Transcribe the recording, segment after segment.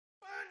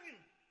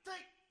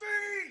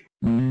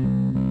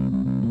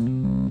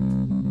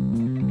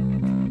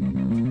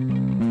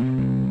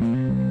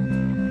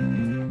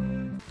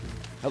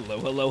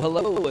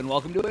Hello, and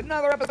welcome to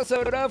another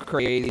episode of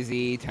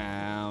Crazy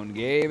Town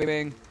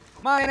Gaming.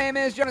 My name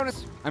is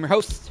Jonas. I'm your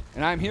host,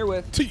 and I'm here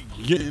with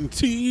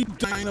TNT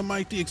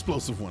Dinomight, the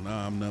explosive one.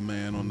 I'm the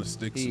man on the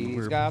sticks.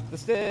 He's got the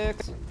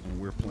sticks.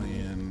 And we're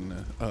playing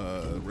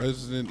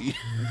Resident Evil.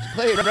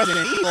 Playing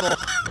Resident Evil.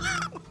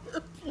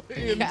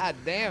 God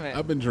damn it.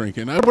 I've been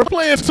drinking. We're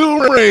playing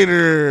Tomb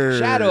Raider.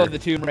 Shadow of the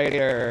Tomb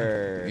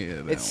Raider.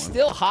 Yeah, it's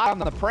still hot on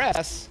the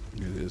press.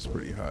 It is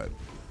pretty hot.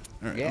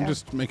 All right, Yeah. I'm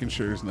just making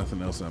sure there's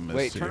nothing else I missed.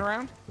 Wait, here. turn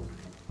around.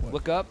 What?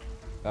 Look up.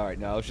 All right,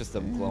 no, it's just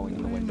them glowing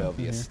in the window of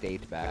the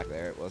estate back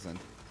there. It wasn't.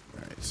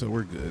 All right, so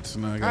we're good. So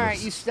now I All gotta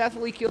right, you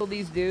stealthily killed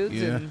these dudes.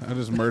 Yeah, and I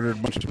just murdered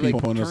a bunch of like,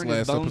 people on this turned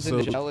his last bones into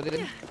episode.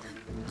 gelatin.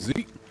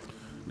 Zeke.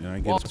 Yeah, I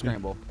get Wall it.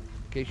 scramble,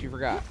 in case you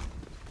forgot.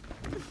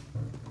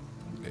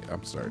 Okay,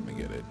 I'm starting to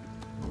get it.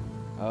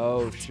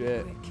 Oh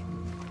shit.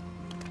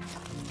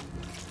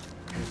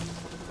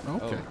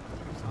 Okay.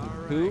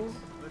 Who?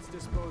 Let's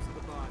dispose of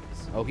the bodies.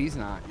 Oh, he's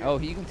not. Oh,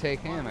 he can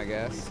take him, I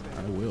guess.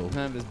 I will.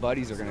 None of his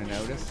buddies are gonna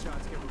notice.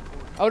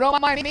 Oh, don't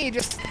mind me.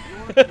 Just.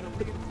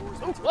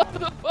 What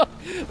the fuck?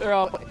 They're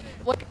all.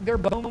 Look, their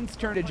bones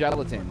turned to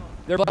gelatin.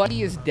 Their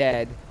buddy is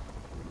dead.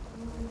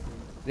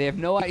 They have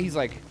no idea. He's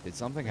like, did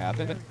something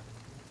happen?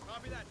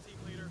 Copy that, team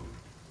leader.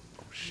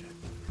 Oh shit.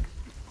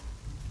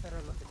 Better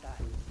look at that.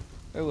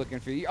 They're looking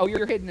for you. Oh,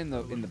 you're hidden in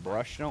the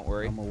brush. Don't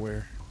worry. I'm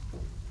aware.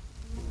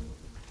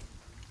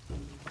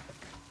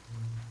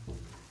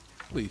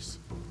 Please.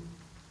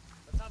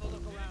 Let's have a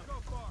look around. Go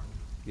far.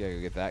 You gotta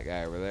go get that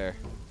guy over there.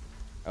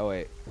 Oh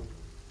wait.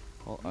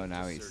 Oh,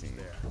 now he's seen.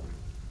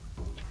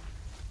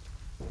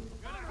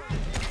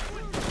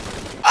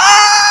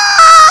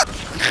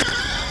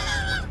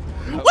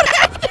 What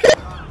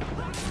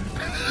happened?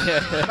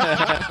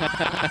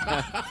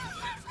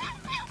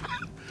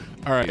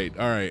 All right.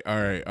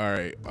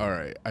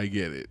 I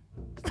get it.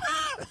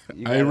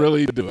 I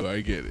really do.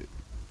 I get it.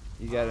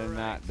 You gotta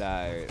not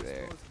die right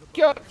there.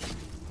 Kill.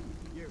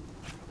 You.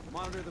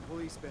 Monitor the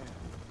police band.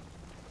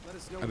 Let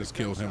us know. I just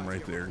killed him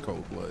right there in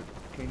cold blood.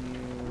 Can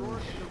you?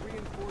 Rourke, the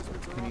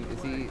reinforcements are on the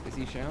way. Is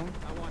he shown?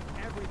 I want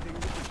everything.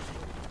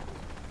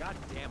 God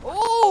damn it.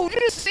 Oh,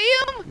 did you see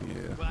him?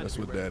 Yeah, that's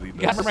what Daddy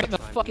Got him does. right in the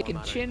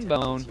fucking chin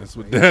bone. That's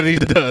what Daddy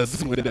does.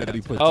 That's what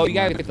Daddy puts. Oh, his you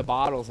gotta mind get the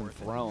bottles and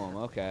throw them.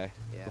 Okay.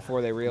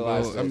 Before they in.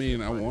 realize. Well, I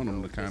mean, I want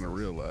them to kind of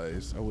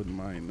realize. I wouldn't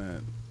mind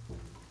that.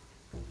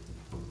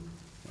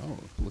 Oh,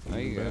 looking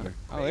there you even go. better.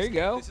 Oh, there you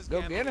go. This is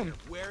Go Gamma get him. Leader.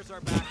 Where's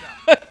our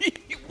backup?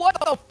 What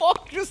the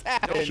fuck just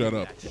happened? Shut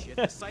up. That shit.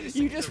 The site is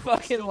You secure, just but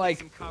fucking, still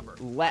like, needs some cover.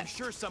 left. I'm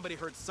sure somebody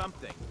heard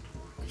something.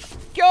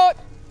 Go.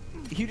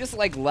 You just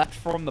like left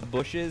from the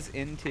bushes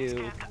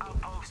into.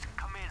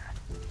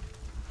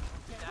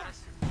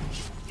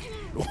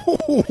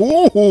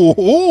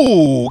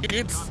 Oh,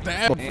 get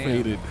stabbed.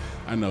 Faded.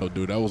 I know,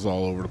 dude. I was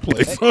all over the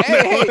place.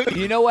 Hey,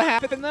 you know what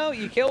happened though?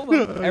 You killed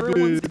them.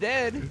 Everyone's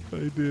dead.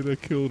 I did. I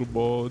killed them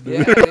all,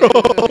 dude. Yeah,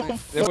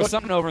 there was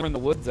something over in the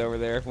woods over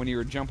there when you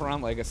were jumping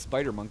around like a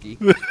spider monkey.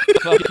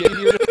 Fucking,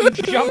 you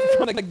jumped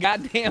from the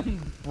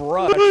goddamn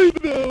brush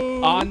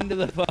onto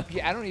the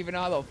fucking. I don't even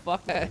know how the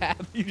fuck that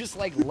happened. You just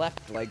like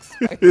left like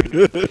spider.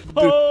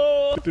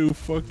 Oh! Dude,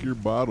 fuck your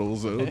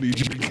bottles. I don't need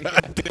your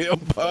goddamn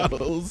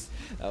bottles.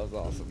 That was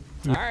awesome.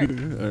 All right,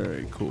 All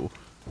right, cool.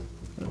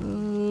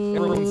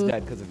 everyone's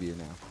dead because of you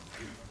now.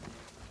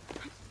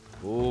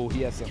 Oh,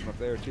 he has something up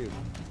there too.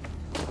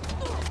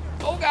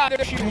 Oh god,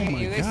 they're shooting Oh at my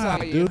you. They saw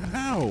god, you. dude.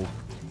 How?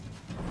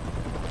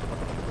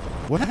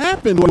 What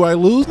happened? Do I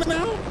lose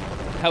now?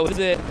 How was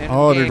it?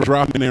 Oh, they're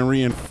dropping in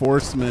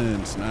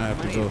reinforcements. Now I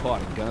have to You go.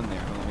 bought a gun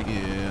there, homie.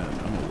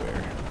 Yeah, I'm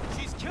aware.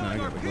 She's Now I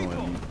killing our gotta go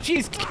people. in.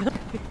 She's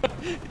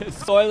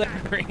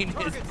Soylent Green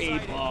his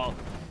people.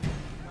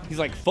 He's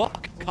like,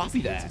 fuck,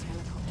 copy that.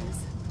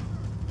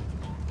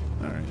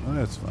 All right, well,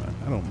 that's fine.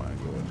 I don't mind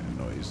going in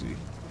noisy.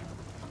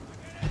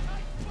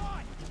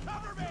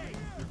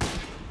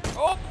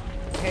 Oh,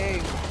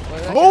 hey.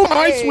 Oh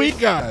my Hey. sweet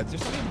God!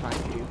 There's something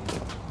behind you.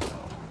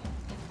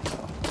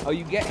 Oh,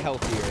 you get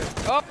healthier.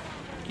 Oh,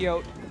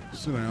 cute.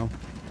 Sit down.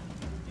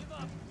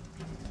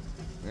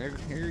 Here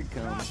he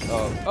comes.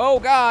 Oh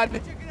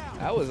God.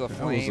 That was a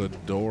That was flame.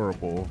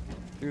 adorable.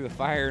 Through the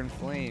fire and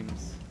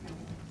flames.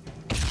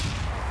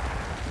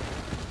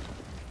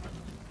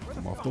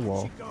 I'm off the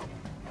wall.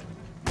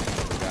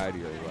 The guy to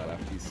your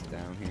left, he's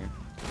down here.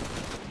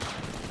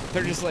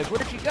 They're just like,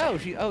 where'd she go?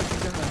 She's in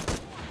the.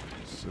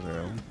 Sit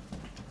down.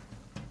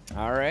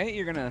 All right,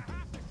 you're gonna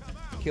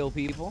kill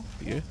people.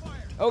 Yeah.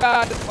 Oh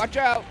God, watch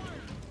out.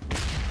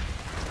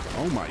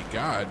 Oh my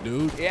God,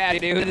 dude. Yeah,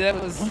 dude,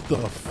 that was. What the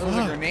That was a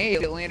fuck?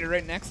 grenade. It landed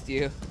right next to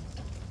you.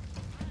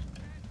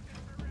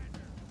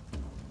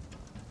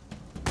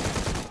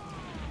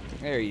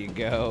 There you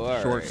go.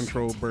 All Short right.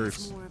 control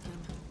burst.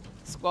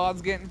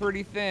 Squad's getting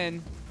pretty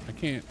thin. I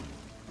can't.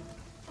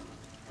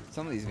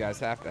 Some of these guys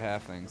have to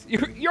have things.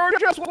 You're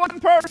just one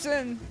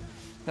person.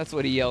 That's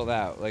what he yelled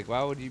out. Like,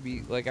 why would you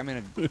be like? I'm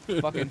in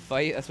a fucking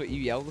fight. That's what you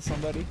yell to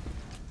somebody.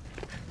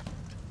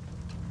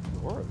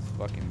 Laura's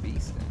fucking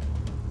beasting.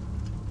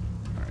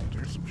 All right,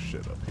 there's some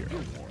shit up here.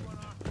 I want.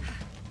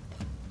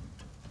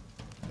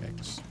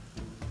 X.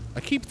 I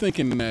keep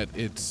thinking that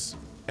it's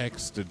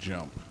X to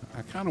jump.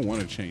 I kind of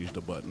want to change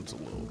the buttons a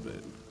little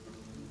bit.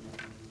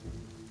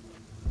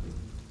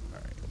 All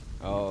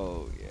right.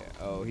 Oh yeah.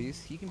 Oh, he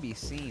can be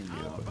seen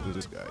Yeah, though. but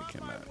this guy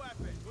cannot.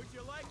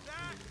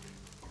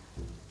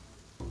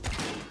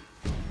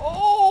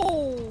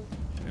 Oh!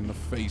 In the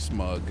face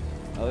mug.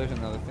 Oh, there's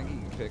another thing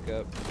you can pick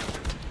up.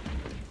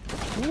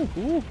 Ooh,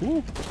 ooh,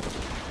 ooh.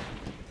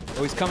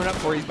 Oh, he's coming up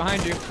for you. He's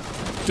behind you.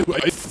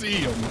 Dude, I see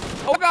him.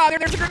 Oh God,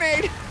 there's a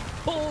grenade!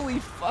 Holy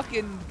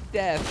fucking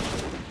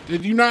death!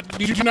 Did you not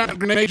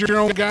grenade your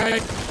own guy?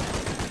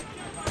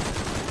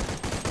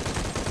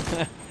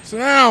 Sit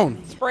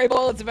down. Spray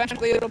bullets.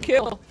 Eventually, it'll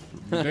kill.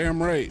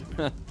 Damn right.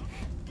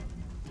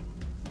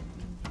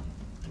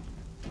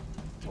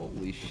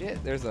 Holy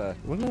shit! There's a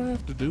What do I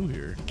have to do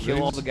here?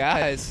 kill all the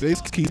guys. They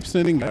just keep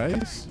sending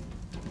guys?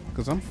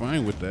 Because I'm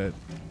fine with that.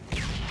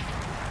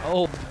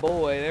 Oh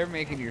boy, they're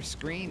making your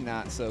screen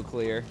not so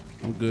clear.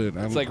 I'm good.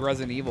 It's like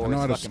Resident Evil. I know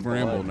how to fucking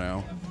scramble blood.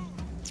 now.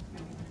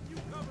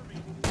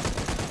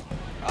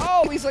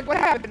 Oh, he's like, what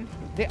happened?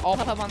 They all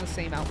have on the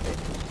same outfit.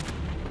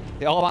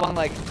 They all have on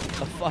like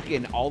a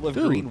fucking olive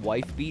green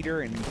wife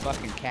beater and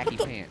fucking khaki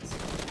pants.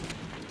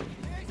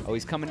 Oh,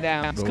 he's coming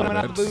down. He's coming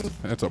out the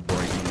booth. That's a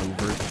bright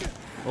maneuver.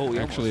 Oh,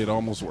 Actually, it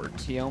almost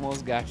worked. He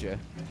almost got you.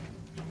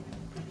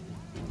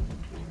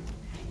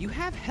 You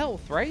have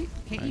health, right?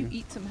 Can't you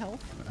eat some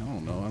health? I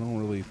don't know. I don't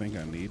really think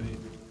I need it.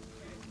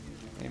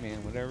 Hey man,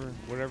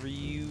 whatever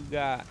you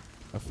got.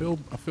 I feel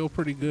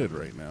pretty good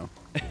right now.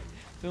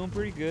 Feeling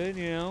pretty good,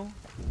 you know.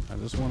 I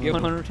just want Give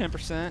to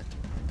 110%.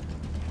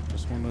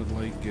 just want to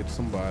like get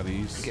some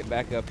bodies. Get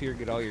back up here,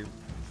 get all your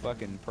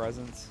fucking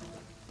presents.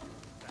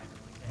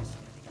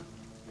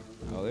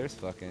 Oh, there's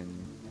fucking.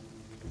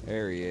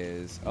 There he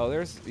is. Oh,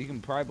 there's. You can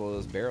probably blow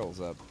those barrels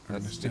up.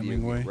 That's Ernest video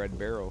Hemingway? red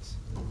barrels.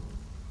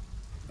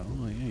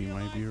 Oh yeah, you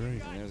might be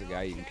right. And there's a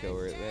guy you can kill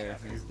right there.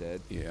 He's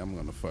dead. Yeah, I'm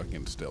gonna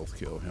fucking stealth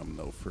kill him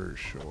though for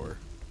sure.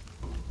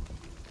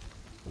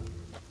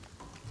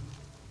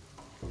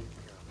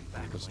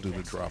 Let's do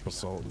the drop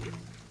assault.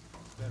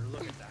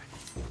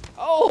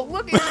 Oh,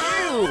 look at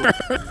you!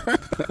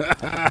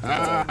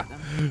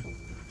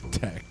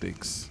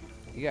 Tactics.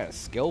 You got a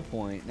skill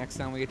point. Next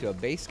time we get to a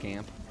base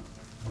camp,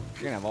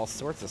 you're gonna have all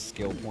sorts of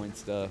skill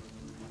points to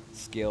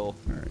skill.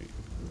 All right.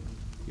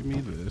 Give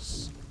me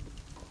this.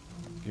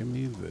 Give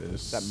me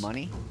this. Is that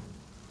money?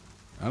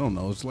 I don't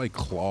know. It's like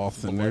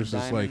cloth, and Blood there's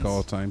just like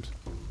all diamonds? times.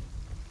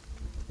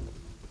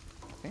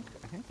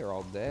 I think they're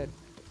all dead.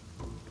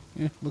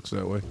 Yeah, looks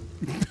that way.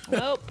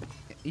 Nope.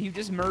 You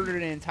just murdered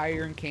an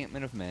entire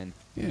encampment of men.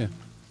 Yeah.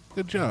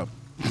 Good job.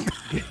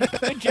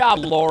 Good job,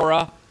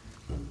 Laura.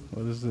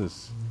 What is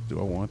this? Do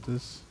I want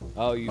this?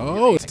 Oh, you.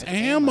 Oh, it's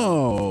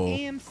ammo.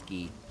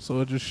 Amski.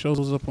 So it just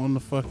shows up on the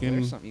fucking.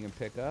 There's something you can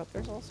pick up.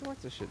 There's all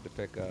sorts of shit to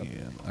pick up.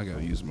 Yeah, I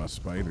gotta use my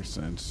spider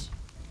sense.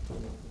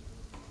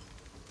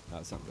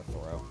 Not something to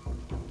throw.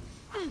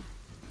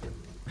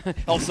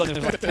 All of a sudden,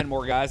 there's like 10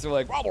 more guys. They're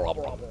like, robble,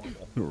 robble, robble,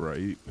 robble.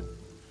 Right.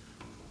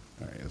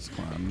 All right, let's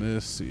climb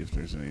this. See if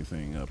there's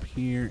anything up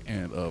here,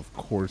 and of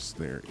course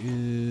there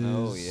is.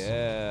 Oh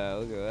yeah,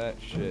 look at that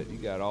shit. You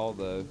got all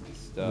the What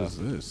stuff. is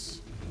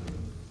this?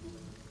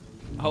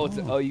 Oh, it's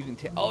you can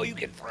you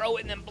can throw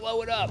it and then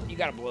blow it up. You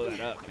gotta blow that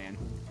up, man.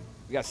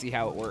 You gotta see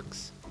how it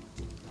works.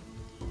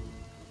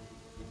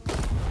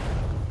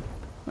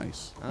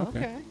 Nice.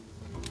 Okay.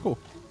 Cool.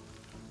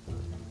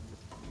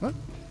 What?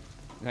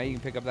 Now you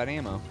can pick up that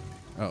ammo.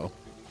 Oh.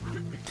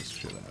 Get this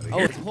shit out of Oh,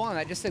 here. hold on.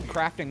 I just said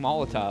crafting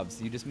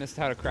Molotovs. You just missed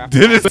how to craft.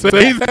 Did it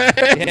say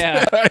that?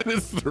 Yeah. I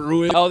just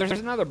threw it. Oh, there's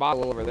another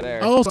bottle over there.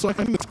 Oh, so I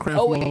can just craft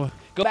Oh, one. wait.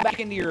 Go back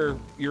into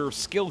your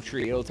skill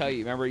tree. It'll tell you.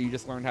 Remember, you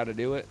just learned how to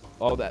do it?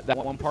 Oh, that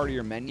one part of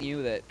your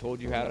menu that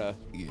told you how to...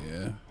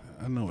 Yeah,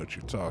 I know what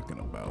you're talking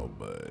about,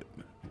 but,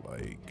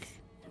 like,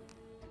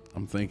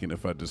 I'm thinking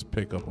if I just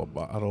pick up a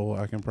bottle,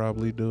 I can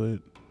probably do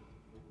it.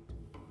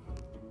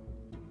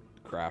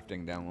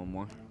 Crafting down one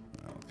more.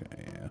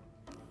 Okay, yeah.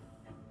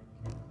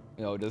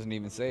 No, it doesn't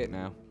even say it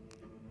now.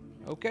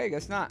 Okay,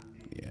 guess not.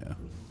 Yeah,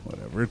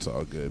 whatever. It's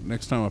all good.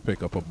 Next time I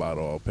pick up a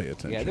bottle, I'll pay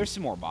attention. Yeah, there's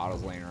some more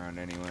bottles laying around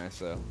anyway,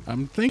 so...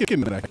 I'm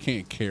thinking that I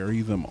can't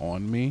carry them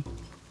on me.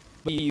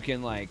 But you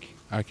can, like...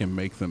 I can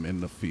make them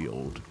in the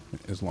field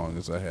as long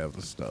as I have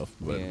the stuff,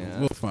 but Yeah.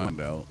 we'll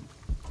find out.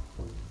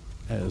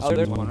 As Oh,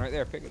 there's we- one right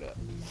there. Pick it up.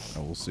 I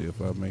will see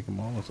if I make a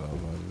Molotov out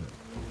of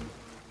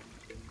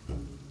it.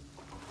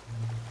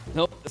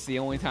 Nope, that's the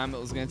only time it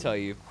was going to tell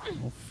you.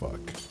 Oh, fuck.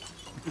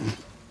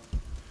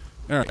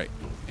 All right.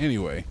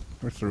 Anyway,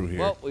 we're through here.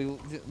 Well,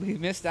 we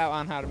missed out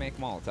on how to make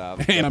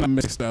Molotov. And I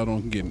missed out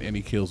on getting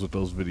any kills with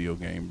those video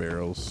game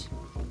barrels.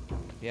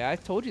 Yeah, I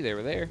told you they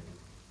were there.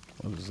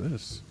 What is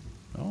this?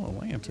 Oh, a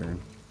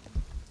lantern.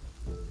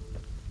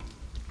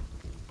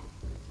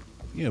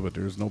 Yeah, but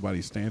there's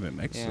nobody standing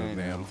next Yeah, to I the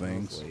know. damn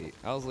things.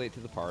 I was late to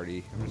the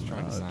party. I was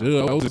trying to sound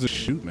Dude, I cool. was just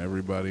shooting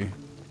everybody.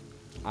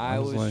 I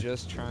was like-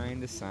 just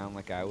trying to sound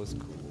like I was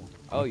cool.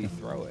 Oh, you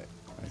throw it.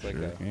 It's I like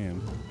sure a,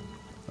 can.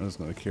 I'm just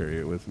gonna carry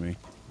it with me.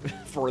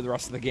 for the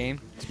rest of the game.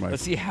 It's my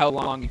Let's see how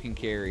long you can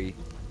carry.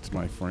 It's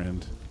my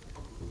friend.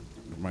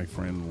 My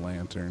friend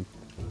Lantern.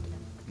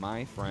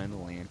 My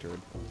friend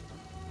Lantern.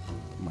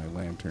 My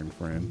lantern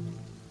friend.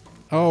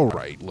 All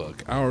right,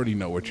 look. I already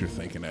know what you're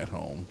thinking at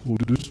home. Well,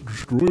 just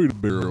destroy the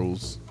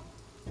barrels.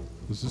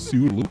 Let's just see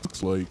what it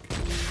looks like.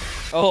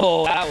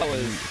 Oh, that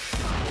was...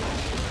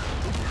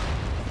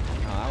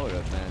 Oh, that would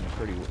have been a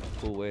pretty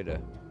cool way to...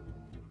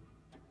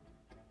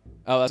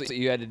 Oh, that's what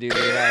you had to do to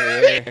get out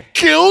of there.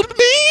 Killed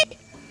me?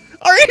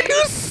 Are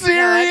you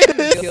serious? No, that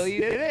didn't kill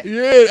you, did it?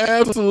 Yeah, it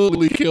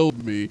absolutely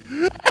killed me.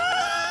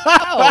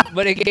 Oh,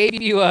 but it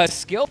gave you a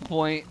skill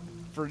point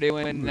for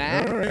doing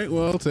that. All right,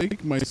 well,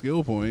 take my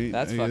skill point.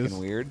 That's I fucking guess.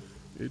 weird.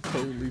 It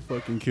totally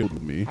fucking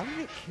killed me. How did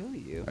it kill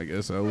you? I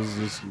guess I was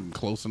just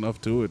close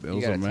enough to it. That You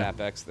was gotta a tap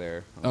X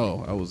there.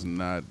 Oh, I was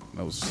not.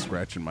 I was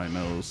scratching my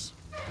nose.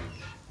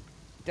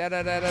 Da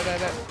da da da da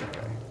da.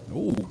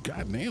 Oh,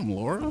 goddamn,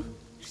 Laura.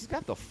 She's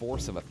got the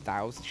force of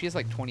 1,000. She has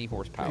like 20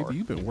 horsepower. Baby,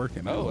 you've been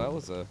working out. Oh, that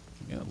was a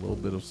Yeah, a little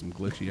bit of some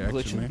glitchy action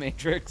glitch in the there.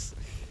 matrix.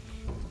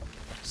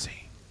 See.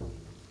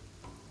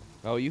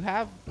 Oh, you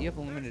have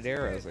limited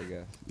arrows, I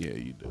guess. Yeah,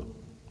 you do.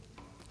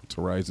 It's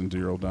Horizon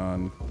Zero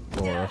Dawn,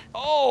 Laura.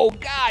 Oh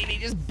God, he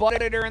just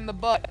butted her in the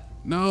butt.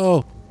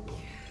 No,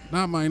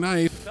 not my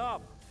knife.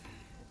 Stop.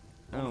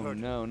 Oh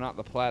no, not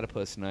the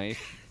platypus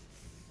knife.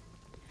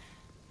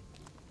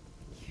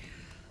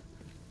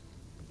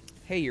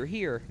 Hey, you're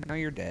here. Now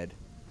you're dead.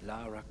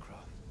 Lara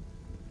Croft.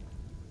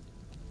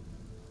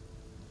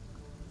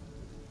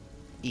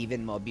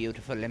 Even more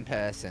beautiful in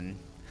person.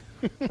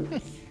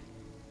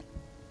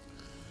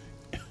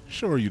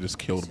 Sure, you just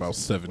killed about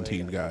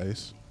 17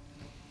 guys.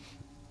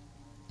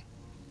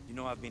 You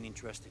know I've been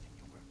interested in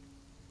your work.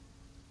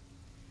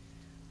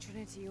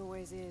 Trinity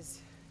always is.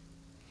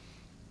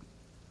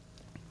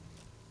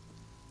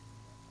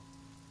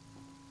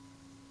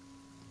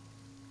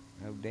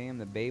 Oh damn,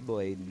 the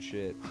Beyblade and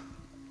shit.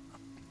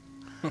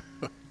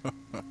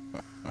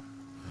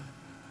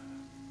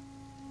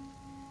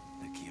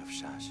 The key of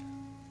Shasha.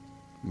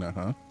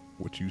 Uh-huh.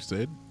 What you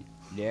said?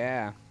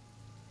 Yeah.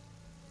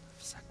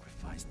 I've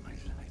sacrificed my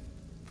life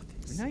for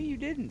this. No, you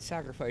didn't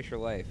sacrifice your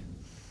life.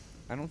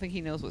 I don't think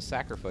he knows what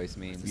sacrifice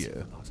means.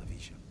 Yeah.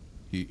 Observation.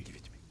 He Give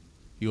it to me.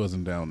 he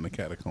wasn't down in the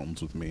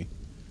catacombs with me.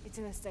 It's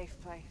in a safe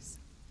place.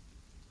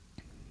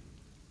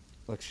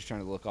 Look, she's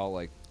trying to look all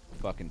like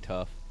fucking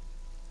tough.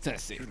 It's in a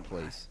safe You're not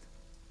place.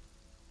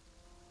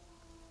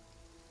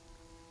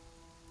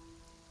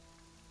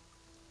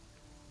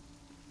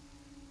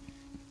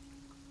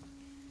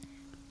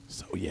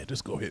 So yeah,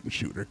 just go ahead and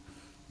shoot her.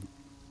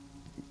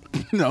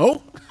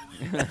 No,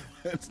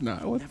 that's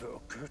not It what. never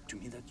occurred to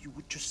me that you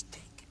would just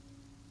take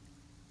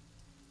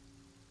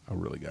I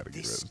really got to get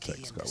rid this of key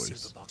text and the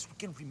colors. silver box. We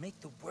can remake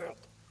the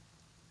world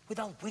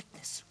without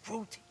weakness,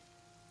 cruelty,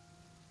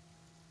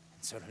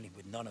 and certainly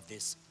with none of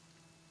this.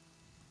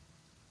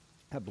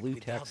 That blue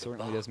Without text the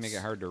certainly does make it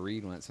box. hard to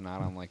read when it's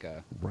not on like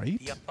a Right?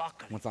 The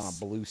apocalypse. what's on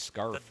a blue The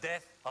scarf.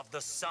 death of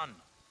the sun.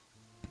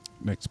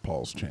 Next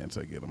Paul's chance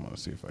I get, I'm gonna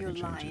see if I You're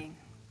can change lying.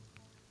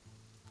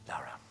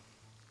 Lara,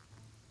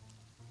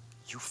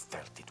 you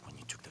felt it when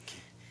you took the key.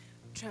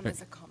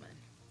 Tremors are common.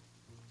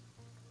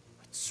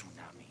 A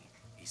tsunami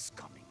is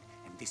coming,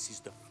 and this is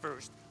the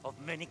first of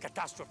many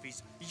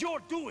catastrophes you're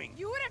doing.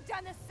 You would have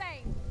done the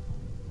same.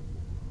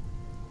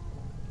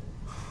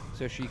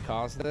 So she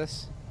caused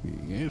this? it.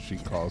 Yeah, she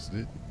caused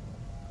it.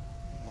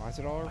 Why is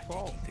it all her By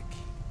fault? taking the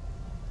key,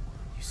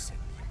 you set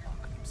the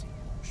apocalypse in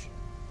motion.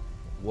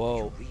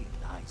 Whoa. You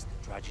realize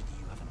the tragedy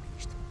you have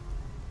unleashed.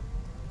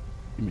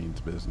 He means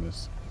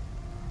business.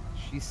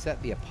 She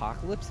set the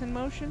apocalypse in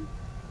motion?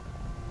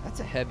 That's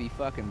a heavy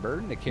fucking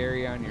burden to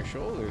carry on your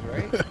shoulders,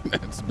 right?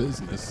 That's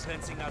business.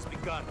 Cleansing has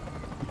begun.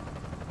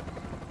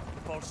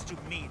 It falls to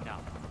me now.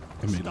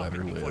 And they Stop let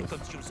her it before it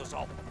live. consumes us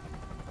all.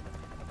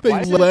 They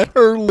Why is it- let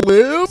her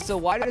live? So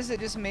why does it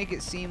just make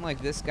it seem like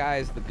this guy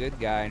is the good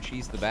guy and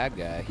she's the bad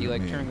guy? He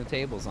like Yeah. turned the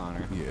tables on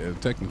her. Yeah,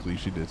 technically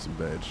she did some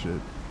bad shit.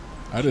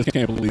 I just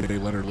can't believe they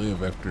let her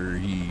live after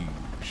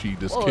she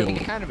just Well, killed. it'd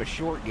be kind of a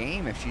short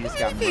game if she just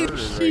got She murdered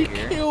right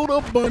here. killed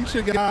a bunch of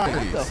What the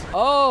guys. f-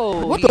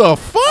 oh! What he- the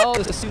fuck? Oh,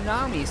 the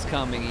tsunami's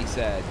coming, he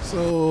said.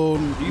 So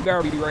You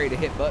better be ready to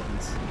hit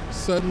buttons.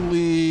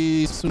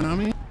 suddenly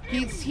tsunami?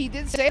 He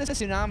did say the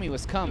tsunami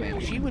was coming.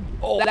 She would...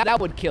 Oh, that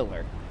would kill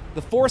her.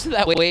 The force of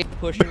that wave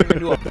pushing her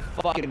into a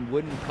fucking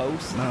wooden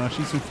post. Nah,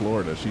 she's from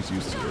Florida. She's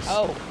used to this.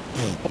 Oh.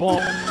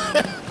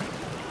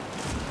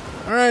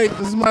 All right,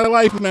 this is my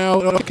life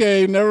now.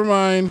 Okay, never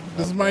mind.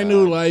 This is my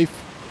new life.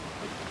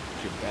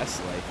 It's your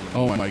best life. You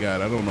know? Oh my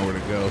god, I don't know where to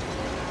go.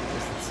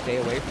 Just stay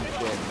away from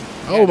shit.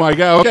 Oh my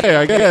god. Okay,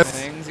 I guess.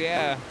 Things,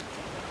 yeah.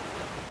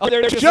 Oh,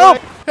 they're just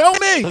Jump! like...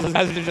 Help me!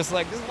 They're just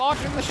like, just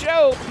launching the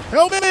show.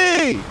 Help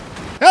me!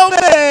 Help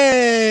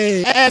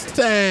me!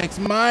 Aztecs,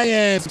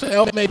 Mayans,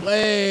 help me,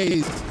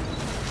 please!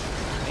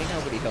 Ain't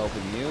nobody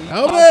helping you. You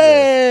Help caused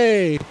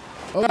me! it.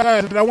 Oh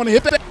god, did I want to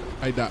hit that?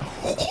 I died.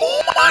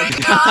 Oh my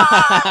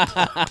god!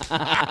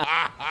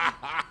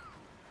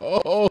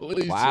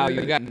 Holy Wow, shit.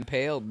 you got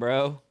impaled,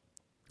 bro.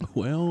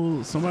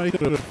 Well, somebody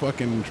could have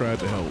fucking tried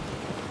to help.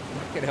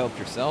 could have helped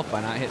yourself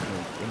by not hitting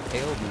the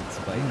impalement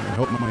spike. I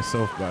helped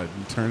myself by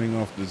turning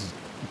off this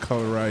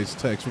colorized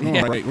text. We're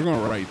gonna write. We're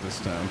gonna write this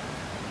time.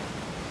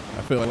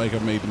 I feel like I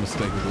made the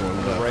mistake of going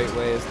The left. right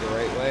way is the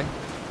right way.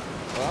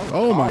 Well,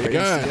 Oh my you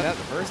didn't God. see that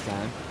the first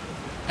time.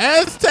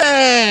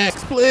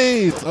 Aztecs,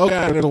 please. Oh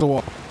God, there's a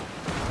wall.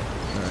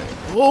 All right.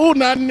 Oh,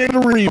 not near the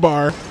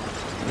rebar.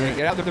 Yeah,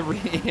 get out of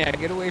the yeah,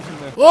 get away from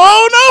the.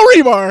 Oh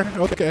no, rebar.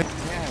 Okay.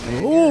 Yeah,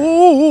 man.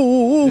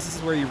 Ooh. This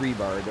is where you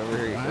rebarred over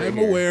here. right I'm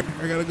here. aware.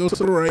 I gotta go to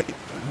the right.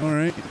 All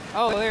right.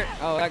 Oh, there.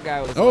 Oh, that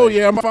guy was. Oh like,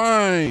 yeah, I'm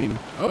fine.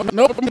 Oh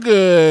nope, I'm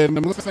good.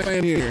 I'm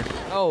staying here.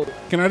 Oh,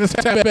 Can I just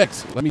tap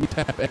X? Let me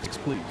tap X,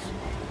 please.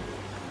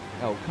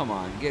 oh, come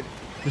on, get.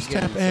 Just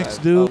get tap inside. X,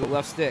 dude. Oh, the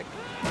left stick.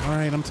 All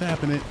right, I'm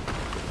tapping it.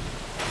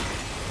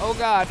 Oh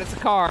God, that's a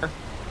car.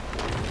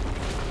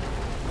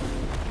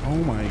 Oh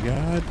my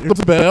God, there's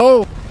a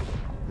bell.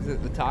 Is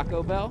it the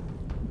Taco Bell?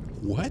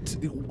 What?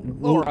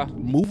 Laura.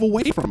 Move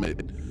away from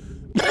it.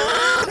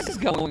 What is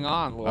going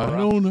on, Laura? I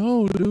don't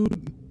know,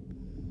 dude.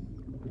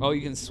 Oh,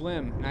 you can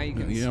swim. Now you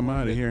can. Yeah, I'm swim.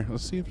 out of here.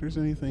 Let's see if there's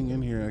anything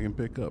in here I can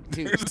pick up.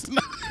 Dude. There's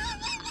not.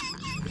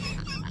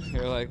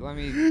 You're like, let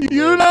me.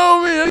 You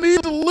know me. I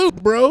need the loot,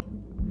 bro.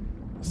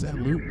 Is that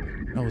loot?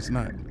 No, it's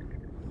not.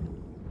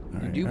 All You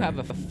right, do all have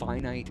right. a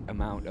finite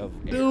amount of.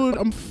 air. Dude,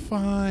 I'm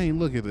fine.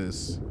 Look at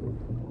this.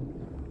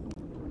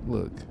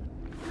 Look.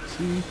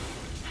 See?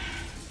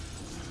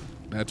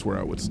 That's where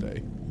I would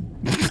stay.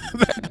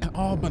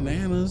 All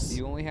bananas.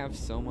 You only have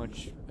so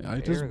much. I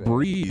air just there.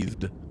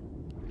 breathed.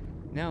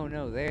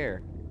 No, there.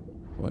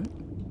 What?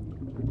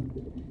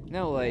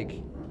 No, like,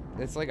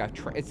 it's like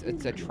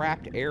it's a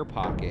trapped air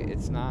pocket.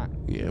 It's not.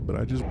 Yeah, but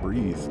I just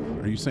breathed.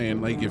 Are you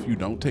saying like if you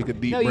don't take a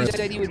deep No, you breath?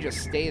 said you would just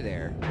stay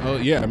there. Oh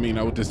yeah, I mean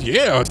I would just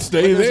I'd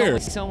stay But there's there. only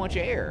so much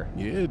air.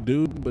 Yeah,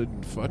 dude, but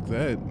fuck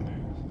that.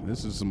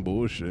 This is some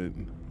bullshit.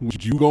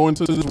 Would you go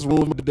into this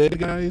room with the dead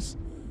guys?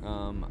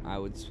 I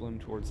would swim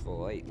towards the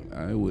light.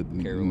 I would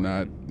Caroline.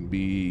 not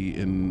be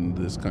in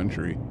this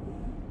country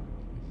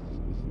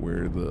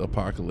where the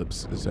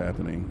apocalypse is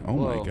happening. Oh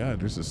Whoa. my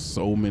God, there's just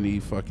so many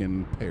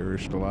fucking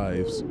perished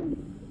lives.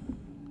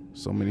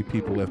 So many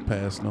people have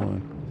passed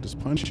on. Just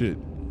punch it.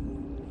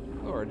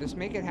 Or just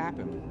make it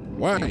happen.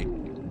 Why?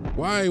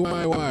 Why?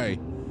 Why? Why?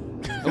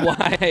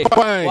 Why?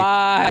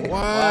 Why?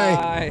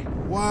 Why?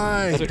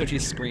 Why? That's what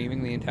she's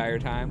screaming the entire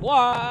time.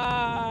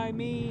 Why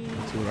me?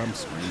 That's what I'm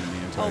screaming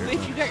the Oh, entire bitch,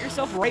 time. you got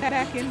yourself right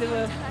back into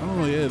the.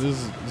 Oh yeah,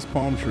 this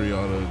palm tree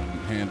ought to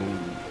handle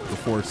the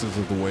forces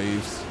of the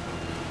waves.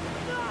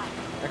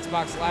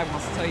 Xbox Live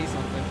wants to tell you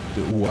something.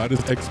 Dude, why does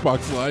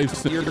Xbox Live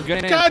say? You're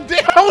gonna. God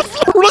damn! I was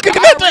looking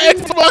at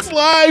the Xbox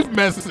Live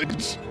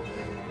message.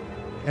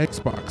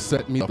 Xbox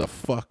set me the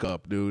fuck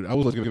up, dude. I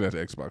was looking at the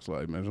Xbox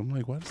Live message. I'm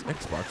like, why does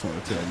Xbox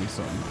want to tell me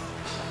something?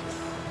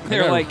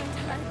 They're I got- like,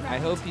 I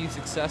hope you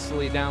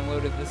successfully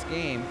downloaded this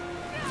game.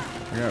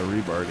 I got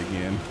rebarred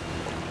again.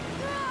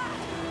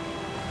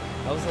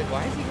 I was like,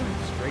 why is he going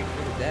straight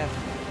for the death?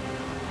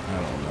 I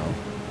don't know.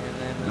 And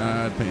then.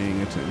 Not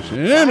paying attention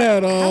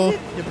at all.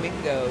 How did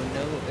Domingo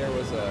know that there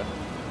was a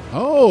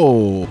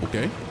Oh,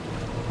 okay.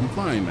 I'm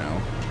fine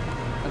now.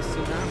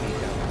 tsunami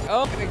down there?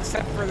 Oh,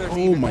 except for there's Oh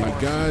even my more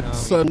God! tsunami.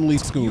 Suddenly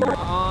schooner. You're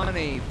on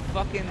a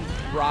fucking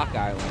rock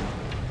island.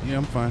 Yeah,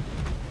 I'm fine.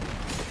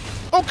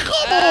 Oh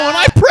come on!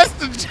 I pressed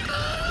the.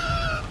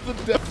 The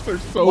depths are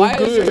so Why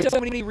good. is there so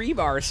many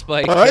rebar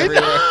spikes I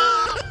everywhere?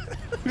 know.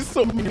 There's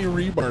so many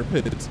rebar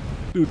pits.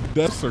 Dude, the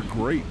deaths are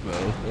great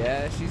though.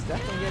 Yeah, she's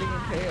definitely getting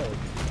impaled.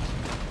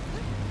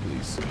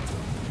 Please.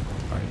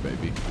 Alright,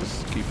 baby.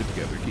 Just keep it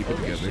together. Keep Oh, it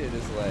this together. shit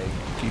is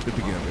like. Keep it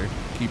together.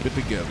 Keep it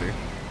together.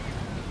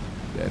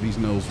 Daddy's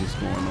knows what's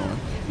going on.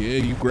 Yeah,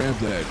 you grab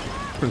that.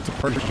 Prince of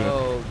Persia.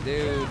 Oh,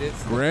 dude,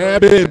 it's. the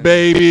Grab person. it,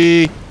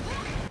 baby.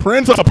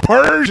 Prince of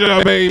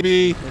Persia,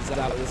 baby. Is that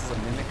what this is a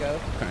mimic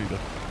of? Kinda.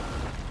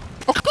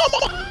 Oh,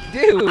 come on.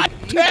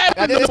 Dude, tapped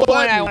at the this point,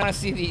 I button. want to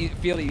see the.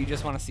 Feel that you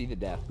just want to see the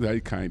death. I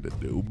kind of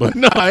do, but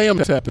no, I am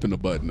tapping the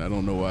button. I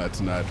don't know why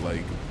it's not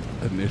like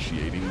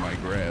initiating my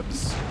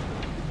grabs.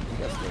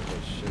 You guys get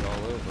this shit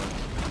all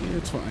over. Yeah,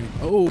 it's fine.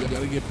 Oh, I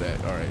gotta get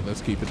that. All right,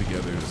 let's keep it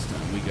together this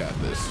time. We got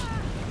this.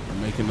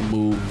 We're making the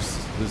moves.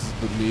 This is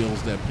the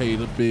meals that pay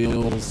the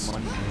bills.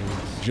 Money.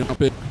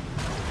 Jump it.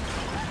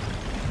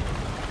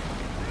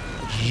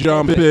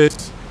 Jump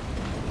it.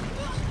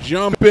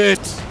 Jump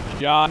it.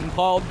 John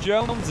Paul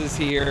Jones is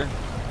here.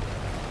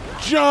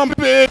 Jump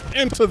it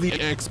into the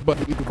X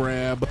button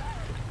grab.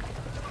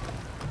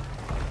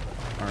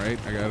 All right,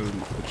 I got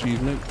an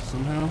achievement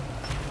somehow.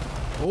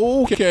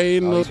 Okay,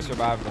 Oh, look. you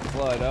survived the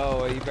flood.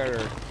 Oh, you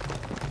better.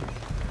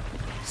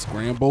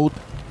 Scrambled.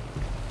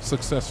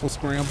 Successful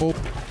scramble.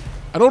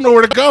 I don't know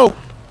where to go.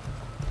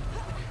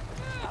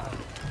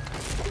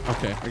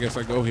 Okay, I guess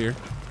I go here.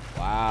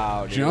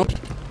 Wow, dude. Jump.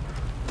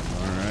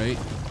 All right.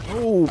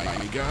 Oh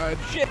my God.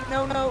 Shit,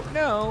 no.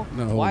 No.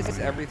 Why is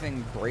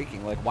everything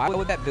breaking? Like, why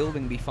would that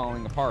building be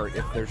falling apart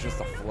if there's just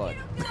a flood?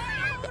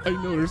 I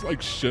know there's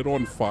like shit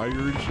on fire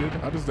and shit.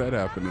 How does that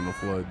happen in a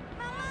flood?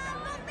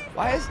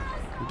 Why is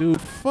Dude,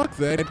 fuck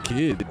that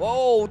kid.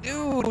 Whoa,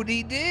 dude,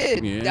 he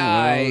did Yeah,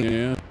 die. well,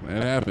 yeah,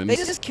 that happens. They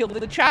just killed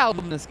the child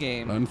in this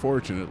game.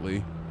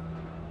 Unfortunately.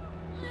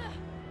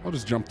 I'll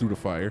just jump through the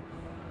fire.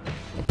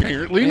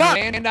 Apparently not.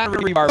 And on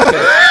rebar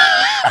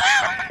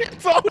pit.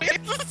 It's always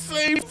the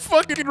same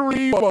fucking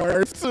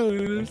rebars,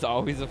 too. It's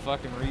always a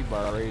fucking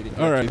rebar rating.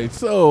 Alright,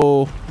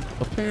 so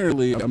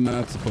apparently I'm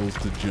not supposed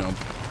to jump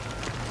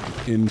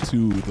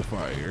into the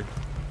fire.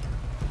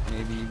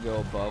 Maybe you go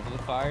above the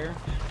fire.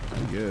 I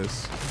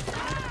guess.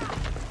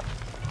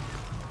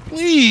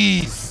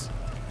 Please!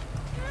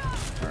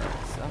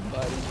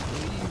 Somebody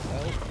please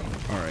help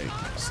me.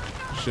 Alright.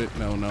 Shit,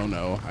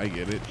 no. I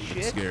get it. Shit,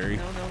 It's scary.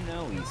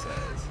 no, he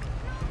says.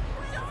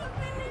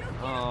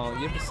 Oh,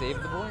 you have to save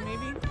the boy,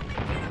 maybe?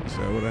 Is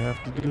that what I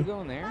have to Are you do?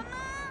 going there?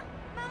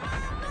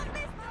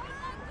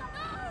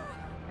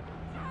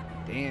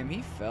 Damn,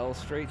 he fell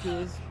straight to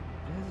his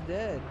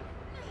dead.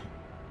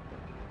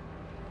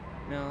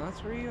 No,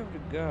 that's where you have to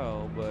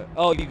go, but...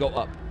 Oh, you go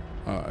up.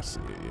 Oh, I see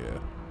it, yeah.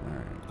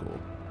 Alright, cool.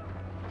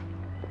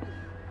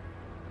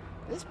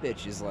 This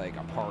bitch is like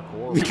a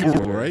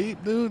parkour.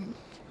 Right, dude?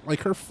 Like,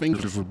 her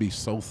fingers would be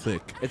so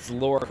thick. It's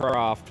Lara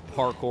Croft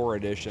Parkour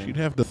Edition. She'd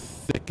have the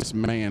thickest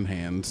man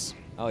hands.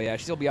 Oh, yeah,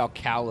 she'll be all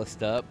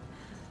calloused up.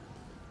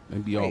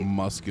 They'd be all Wait.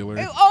 muscular.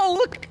 Hey, oh,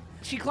 look!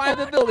 She climbed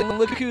the building, and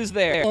look who's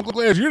there. Uncle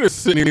Glass, you're just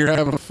sitting here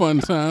having a fun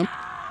time.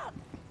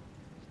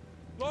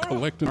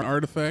 Collecting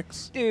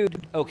artifacts.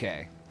 Dude,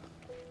 okay.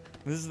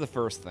 This is the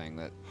first thing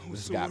that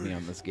just got me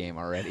on this game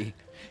already.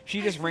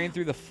 She just ran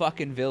through the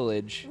fucking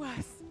village.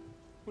 Worse.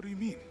 What do you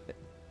mean?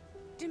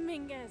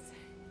 Dominguez.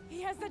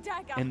 He has the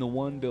dagger. And the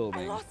one I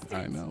building. lost it.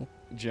 I know.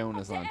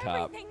 Jonas on After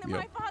top. everything that Yep.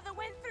 my father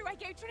went through, I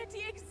gave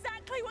Trinity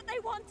exactly what they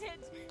wanted.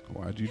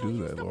 Why'd you He'll do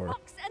use that, the Laura?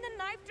 box and the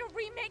knife to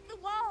remake the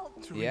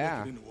world. To Yeah.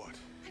 remake it into what?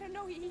 I don't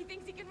know. He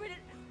thinks he can rid it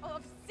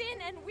of sin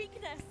and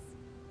weakness.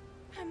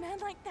 A man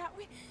like that,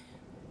 we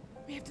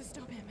have to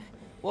stop him.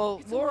 Well,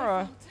 It's all my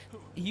Laura,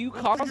 fault. you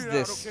We'll caused figure it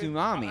this out, okay? I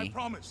tsunami.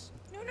 promise.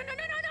 No.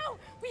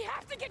 We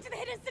have to get to the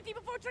hidden city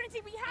before Trinity.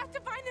 We have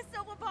to find the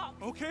silver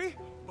box. Okay,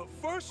 but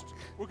first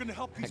we're gonna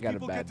help these I got a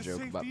people bad get to joke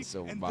safety, about the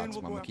silver and box, then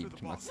we'll but I'm go gonna after keep the it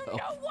to box. myself.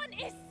 No one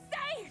is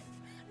safe.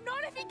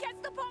 Not if he gets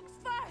the box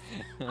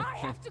first. I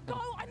have to go.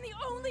 I'm the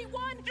only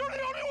one. You're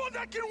the only one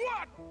that can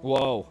what?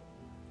 Whoa.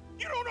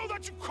 You don't know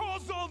that you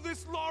caused all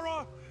this,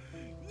 Laura.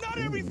 Not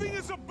everything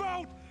is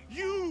about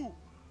you.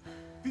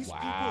 These Wow.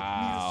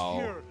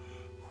 people need us here.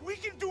 We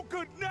can do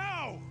good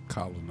now.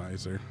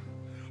 Colonizer.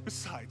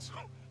 Besides,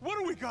 what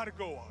do we gotta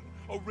go on?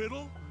 A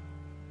riddle?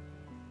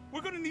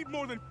 We're gonna need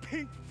more than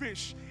pink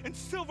fish and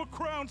silver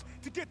crowns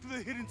to get to the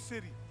hidden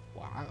city.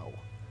 Wow.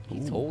 He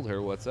told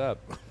her what's up.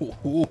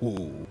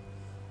 Ooh.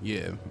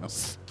 Yeah. Now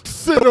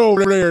sit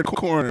over there in the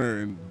corner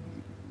and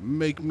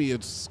make me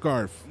a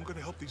scarf. I'm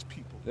gonna help these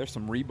people. There's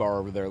some rebar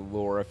over there,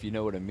 Laura, if you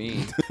know what I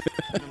mean.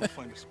 And then we'll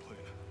find this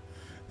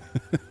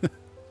plane.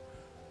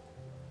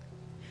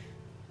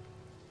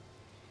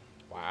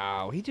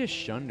 Wow, he just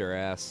shunned her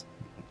ass.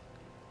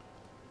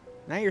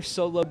 Now you're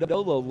solo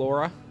dolo,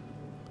 Laura.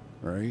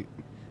 Right?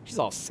 She's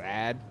all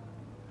sad.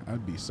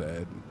 I'd be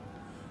sad.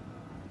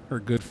 Her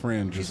good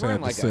friend She's just wearing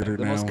had to like sit her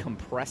the most down.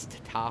 compressed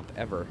top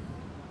ever.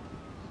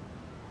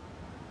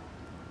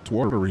 It's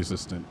water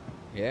resistant.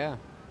 Yeah.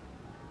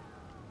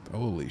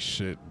 Holy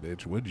shit,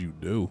 bitch. What'd you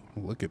do?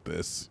 Look at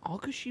this. All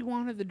because she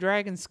wanted the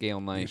dragon scale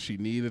And knife. she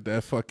needed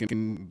that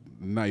fucking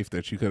knife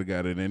that you could have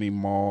got at any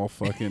mall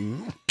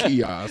fucking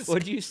kiosk.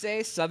 What'd you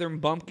say? Southern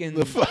bumpkin.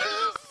 The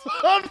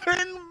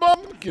Southern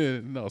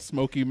Bumpkin. No,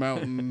 Smoky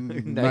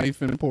Mountain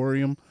Knife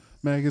Emporium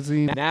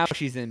magazine. Now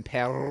she's in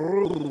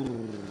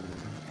Peru.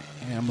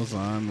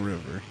 Amazon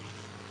River.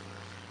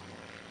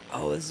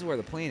 Oh, this is where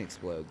the plane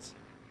explodes.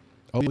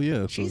 Oh,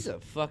 yeah. So She's a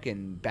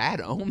fucking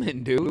bad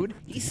omen, dude.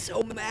 He's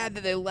so mad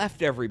that they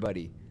left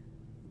everybody.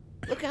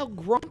 Look how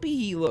grumpy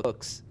he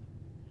looks.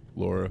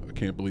 Laura, I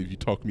can't believe you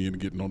talked me into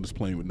getting on this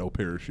plane with no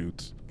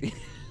parachutes.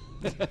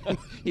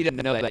 He didn't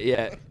know that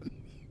yet.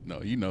 No,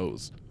 he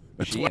knows.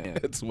 She knew.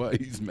 That's why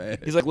he's mad.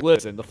 He's like,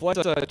 listen, the flight's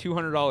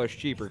 $200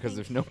 cheaper because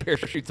there's no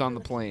parachutes on the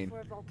plane.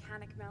 For a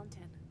volcanic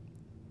mountain.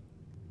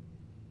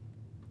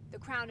 The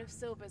crown of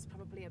silver is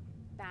probably a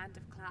band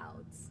of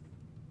clouds.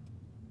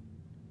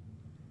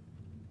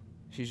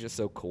 She's just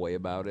so coy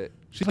about it.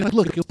 She's like,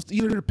 look, it's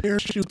either the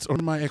parachutes or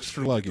my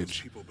extra Those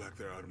luggage. people back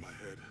there out of my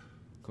head.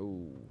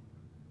 Ooh.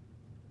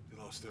 They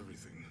lost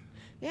everything.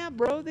 Yeah,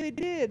 bro, they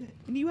did.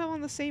 And you have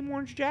on the same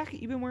orange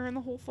jacket you've been wearing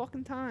the whole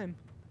fucking time.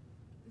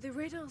 The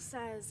riddle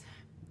says,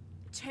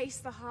 chase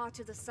the heart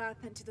of the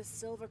serpent to the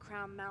Silver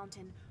Crown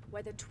Mountain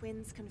where the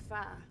twins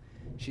confer.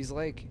 She's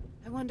like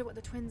I wonder what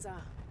the twins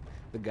are.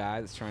 the guy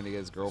that's trying to get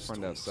his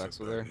girlfriend to have sex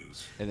with her,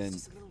 and then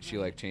Just a little she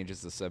like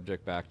changes the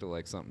subject back to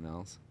like something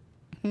else.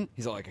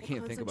 He's all like, I We'll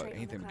can't think about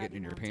concentrate on the anything getting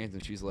in your cloudy pants,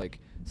 and she's like,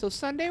 so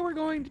Sunday we're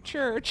going to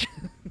church.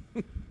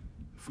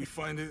 If we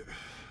find it,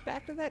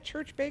 Back to that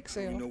church bake we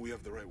sale. know we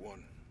have the right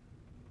one.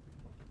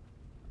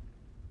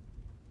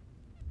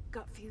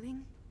 Gut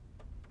feeling?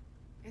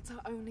 It's our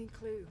only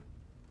clue.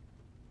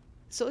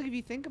 So like, if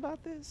you think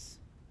about this,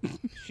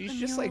 She's The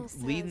just like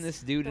mural leading says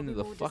this dude there'll into be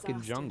the more fucking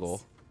disasters.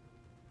 jungle.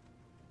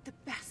 The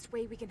best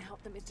way we can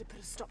help them is to put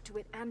a stop to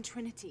it and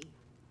Trinity.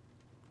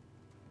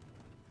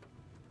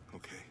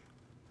 Okay.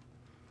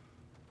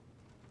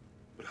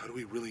 But how do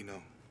we really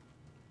know?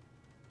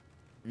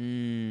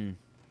 Jonah,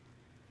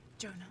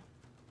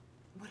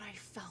 what I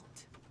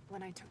felt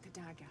when I took the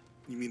dagger.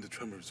 You mean the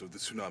tremors of the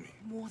tsunami?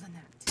 More than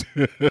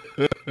that.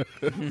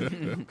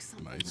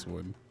 Nice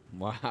one.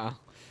 Wow.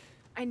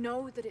 I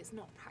know that it's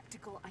not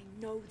practical. I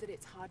know that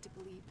it's hard to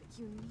believe, but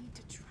you need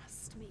to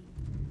trust me.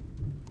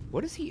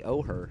 What does he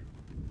owe her?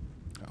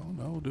 I don't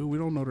know, dude. We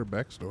don't know their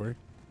backstory.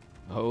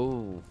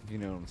 Oh, you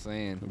know what I'm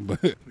saying.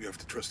 But We have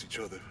to trust each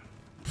other.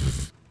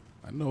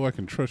 I know I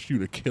can trust you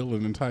to kill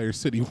an entire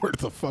city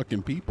worth of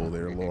fucking people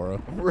there,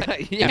 Laura.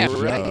 Right, yeah, Good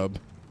right. job.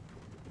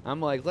 I'm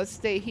like, let's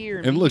stay here.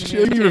 And meet look, the she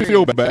didn't even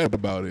feel military. bad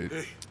about it.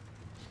 Hey,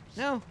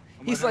 No.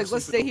 I He's might like, have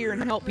let's something stay here over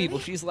and there. help people.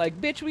 She's like,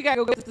 bitch, we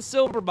gotta go get the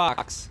silver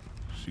box.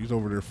 She's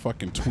over there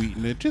fucking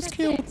tweeting it. Just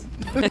kill it.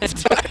 the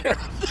entire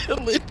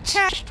village.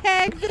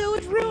 Hashtag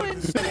village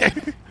ruins.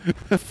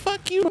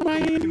 Fuck you, in the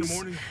Mayans.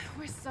 morning.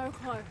 We're so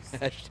close.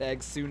 Hashtag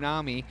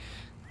tsunami.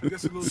 I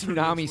guess a little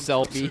Tsunami turbulence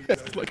selfie. when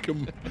It's like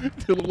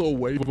a little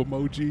wave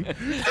emoji.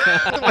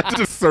 Like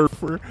the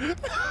surfer.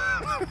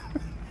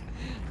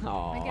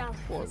 Aw, Miguel,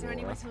 poor is there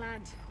anywhere Laura. to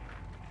land?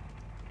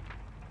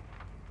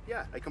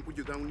 Yeah, I can put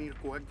you down near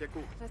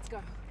Coajaco. Let's go.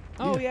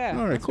 Oh, yeah.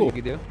 All right, that's cool. what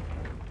you could do.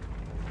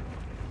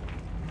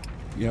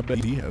 Yeah, I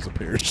bet he has a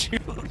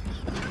parachute.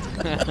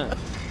 Well,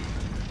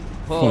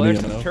 Funny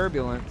there's some enough.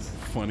 turbulence.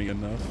 Funny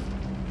enough.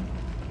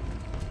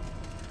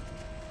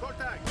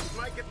 Contact, it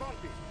might get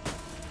bumpy.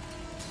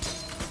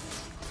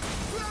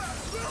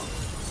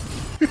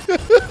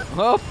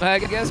 Well, I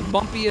guess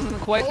bumpy isn't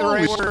quite the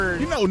right word.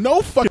 You know,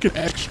 no fucking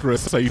extra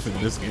safe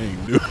in this game,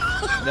 dude.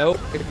 Nope.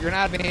 If you're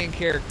not main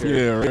character.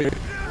 Yeah, right.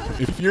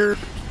 If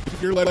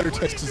your letter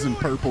text is in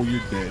purple,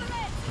 you're dead.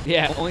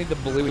 Yeah, only the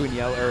blue and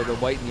yellow, or the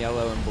white and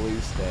yellow and blue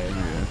stay.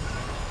 Yeah.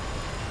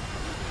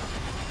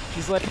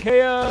 She's like,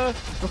 hey,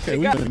 Okay, Hey,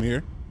 we've guys. been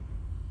here.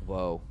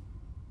 Whoa.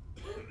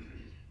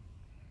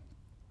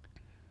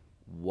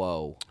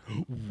 Whoa.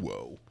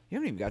 Whoa. You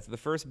haven't even got to the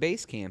first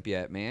base camp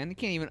yet, man. You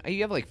can't even.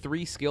 You have like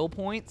 3 skill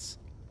points.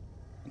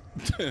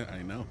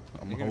 I know.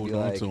 I'm You're gonna be holding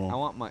on like, to him. I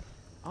want my.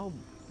 Oh,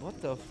 what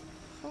the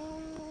fuck?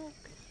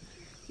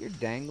 You're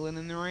dangling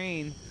in the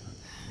rain.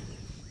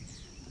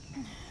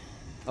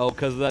 Oh,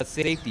 because of that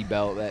safety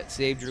belt that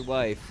saved your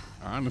life.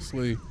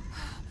 Honestly,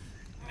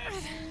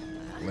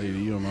 lady,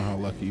 you don't know how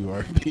lucky you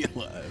are to be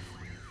alive.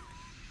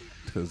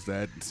 Because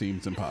that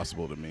seems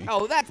impossible to me.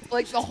 Oh, that's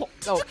like the whole.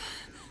 Oh,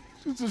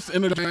 She's just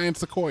in a giant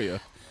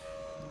sequoia.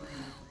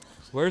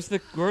 where's the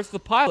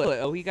pilot?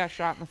 Oh, he got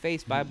shot in the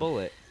face by a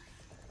bullet.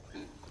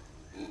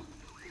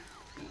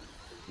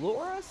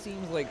 Laura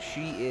seems like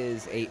she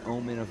is a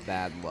omen of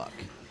bad luck.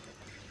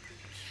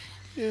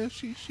 Yeah,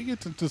 she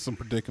gets into some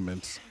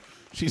predicaments.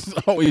 She's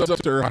always up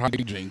to her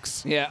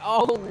hijinks. Yeah.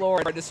 Oh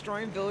Lord,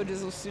 destroying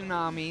villages with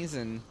tsunamis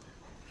and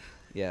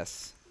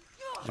yes,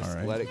 just All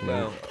right. let it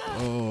go.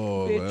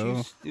 Oh, Bitch, well,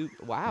 you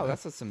stupid. Wow,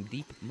 that's some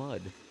deep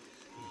mud.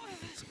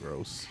 it's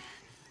gross.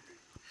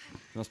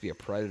 Must be a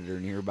predator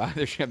nearby.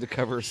 There she have to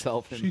cover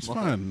herself in She's mud.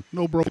 fine.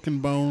 No broken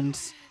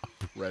bones. A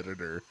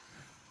predator.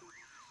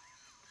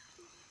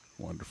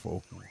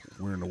 Wonderful.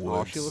 We're in the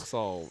woods. Oh, she looks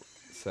all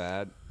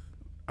sad.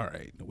 All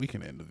right, we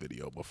can end the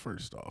video, but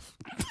first off,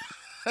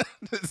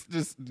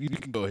 just you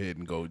can go ahead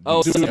and go.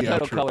 Oh, do the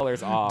subtitle outro.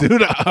 colors off. Do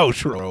the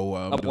outro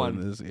while I'm Up doing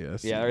one. this.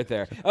 Yes. Yeah, right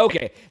there.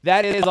 Okay,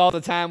 that is all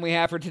the time we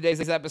have for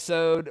today's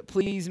episode.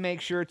 Please make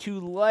sure to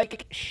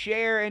like,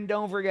 share, and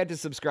don't forget to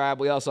subscribe.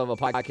 We also have a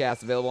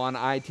podcast available on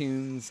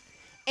iTunes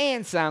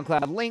and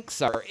SoundCloud.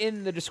 Links are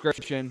in the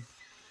description.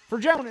 For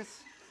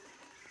Jonas,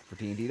 for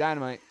TNT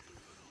Dinomight,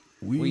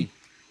 We we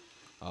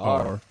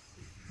are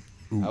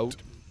are out.